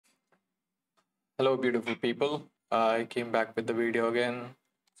Hello, beautiful people. I came back with the video again.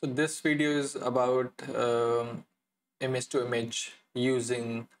 So this video is about image to image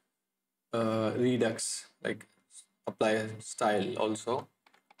using Redux, like apply style also.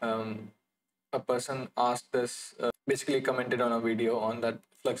 Um, a person asked this, basically commented on a video on that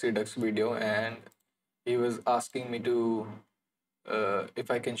Flux Redux video, and he was asking me to if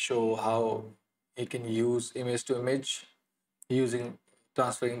I can show how he can use image to image using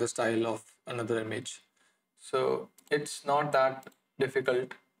transferring the style of another image. So it's not that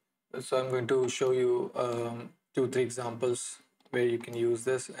difficult. So I'm going to show you 2 3 examples where you can use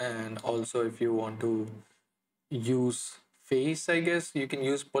this, and also if you want to use face, I guess you can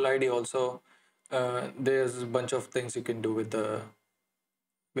use PuLID also. There's a bunch of things you can do with the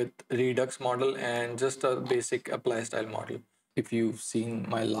Redux model and just a basic apply style model. If you've seen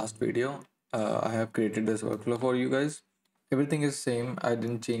my last video, I have created this workflow for you guys. Everything is same. I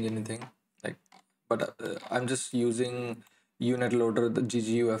didn't change anything. Like, but I'm just using unit loader, the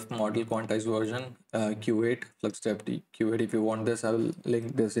gguf model quantized version, Q8 FluxDev Q8. If you want this, I will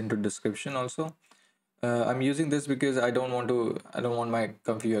link this into description also. I'm using this because I don't want my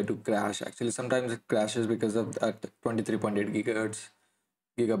computer to crash. Actually, sometimes it crashes because of that 23.8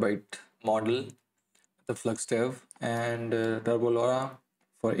 gigabyte model, the FluxDev, and Turbo LoRa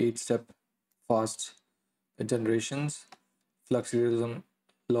for 8-step fast generations, Flux Realism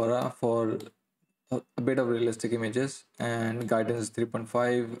LoRa for a bit of realistic images, and guidance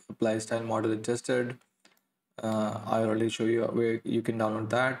 3.5, apply style model adjusted. I already show you where you can download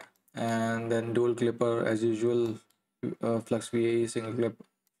that, and then dual clipper as usual, Flux VA single clip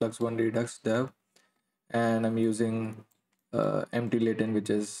Flux 1 Redux dev, and I'm using empty latent, which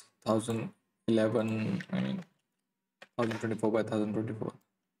is 1011. I mean 1024 by 1024.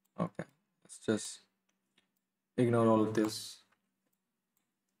 Okay, let's just ignore all of this.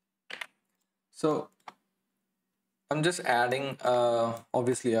 So I'm just adding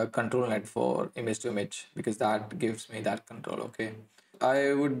obviously a control net for image to image because that gives me that control. Okay,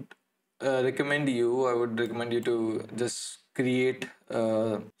 I would I would recommend you to just create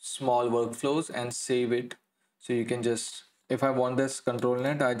small workflows and save it. So you can just, if I want this control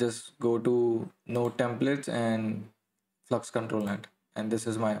net, I just go to node templates and Flux control net, and this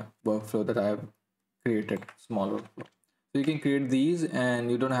is my workflow that I have created, small workflow. So you can create these, and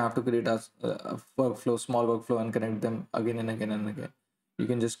you don't have to create a workflow, small workflow, and connect them again and again and again. You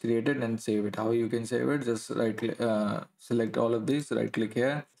can just create it and save it. How you can save it? Just select all of these, right click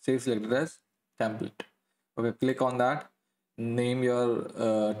here, save selected as template. Okay, click on that, name your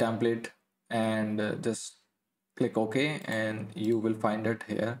template, and just click OK, and you will find it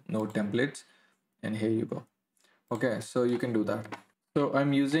here, node templates, and here you go. Okay, so you can do that. So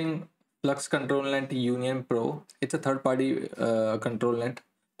I'm using Flux Control Net Union Pro. It's a third-party control net.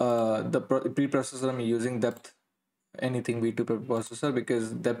 The preprocessor I'm using depth anything V2 preprocessor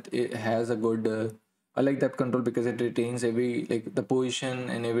because depth it has a good. I like depth control because it retains every like the position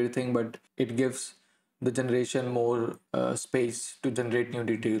and everything, but it gives the generation more space to generate new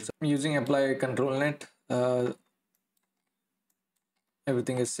details. I'm using apply control net.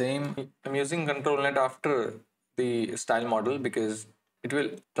 Everything is same. I'm using control net after the style model because it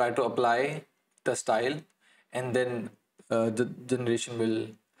will try to apply the style, and then the generation will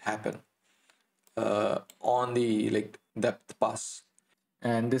happen on the like depth pass.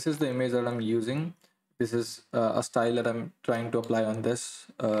 And this is the image that I'm using. This is a style that I'm trying to apply on this,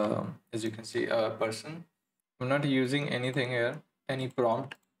 as you can see, a person. I'm not using anything here, any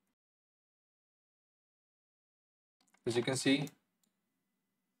prompt. As you can see,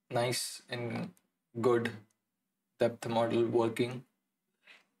 nice and good depth model working.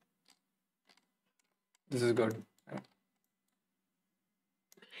 This is good.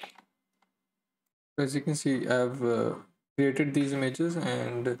 As you can see, I've created these images,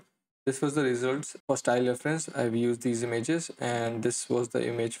 and this was the results. For style reference, I've used these images, and this was the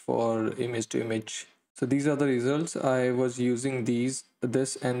image for image to image. So these are the results. I was using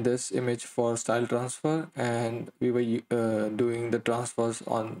this and this image for style transfer, and we were doing the transfers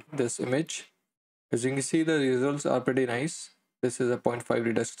on this image. As you can see, the results are pretty nice. This is a 0.5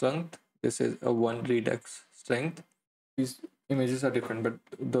 redux strength. This is a 1 redux strength. These images are different, but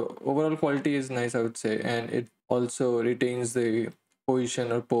the overall quality is nice, I would say, and it also retains the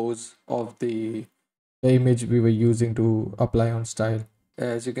position or pose of the image we were using to apply on style.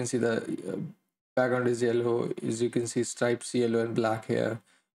 As you can see, the background is yellow. As you can see, stripes yellow and black here.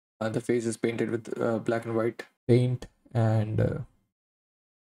 The face is painted with black and white paint, and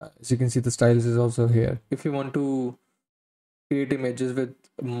as you can see, the styles is also here. If you want to create images with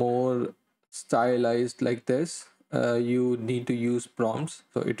more stylized like this, you need to use prompts,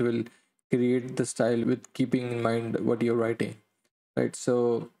 so it will create the style with keeping in mind what you're writing, right?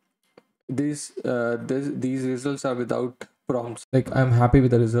 So these results are without prompts. Like, I'm happy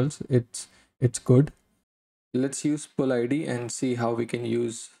with the results. It's good. Let's use PuLID and see how we can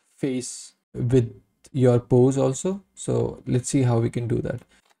use face with your pose also. So let's see how we can do that.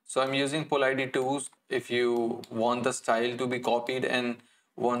 So I'm using PuLID tools if you want the style to be copied and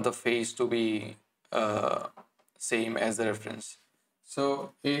want the face to be uh, same as the reference.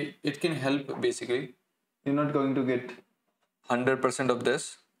 So it can help basically. You're not going to get 100% of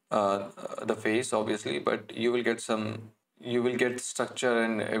this, the face obviously, but you will get structure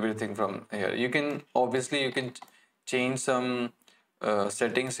and everything from here. You can obviously you can change some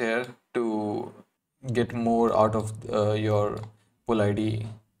settings here to get more out of your full ID.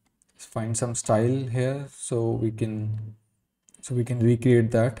 Find some style here so we can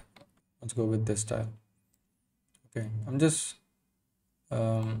recreate that. Let's go with this style. Okay,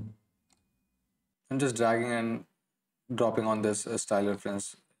 um, I'm just dragging and dropping on this style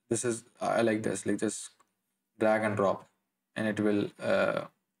reference. This is, I like this, like just drag and drop, and it will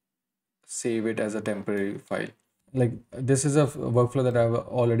save it as a temporary file. Like, this is a workflow that I've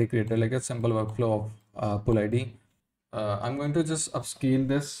already created, like a simple workflow of PuLID. I'm going to just upscale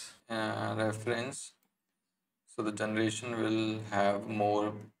this reference, so the generation will have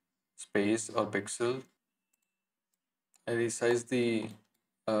more space or pixel. I resize the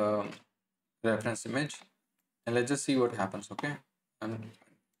um reference image, and let's just see what happens. Okay, and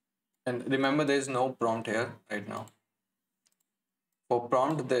remember, there is no prompt here right now. For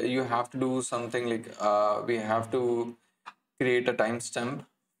prompt, you have to do something like we have to create a timestamp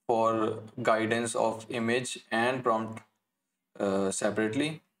for guidance of image and prompt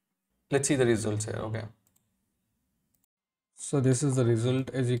separately. Let's see the results here. Okay, so this is the result.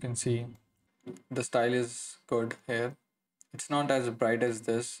 As you can see, the style is good here. It's not as bright as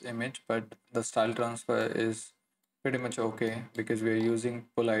this image, but the style transfer is pretty much okay because we are using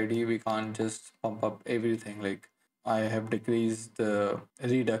PuLID. We can't just pump up everything. Like, I have decreased the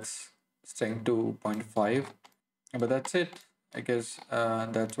Redux strength to 0.5, but that's it. I guess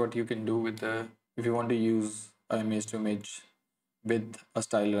that's what you can do with the, if you want to use image to image with a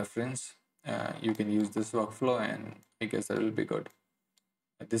style reference, you can use this workflow, and I guess that will be good.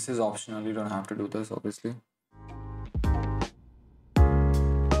 This is optional. You don't have to do this, obviously.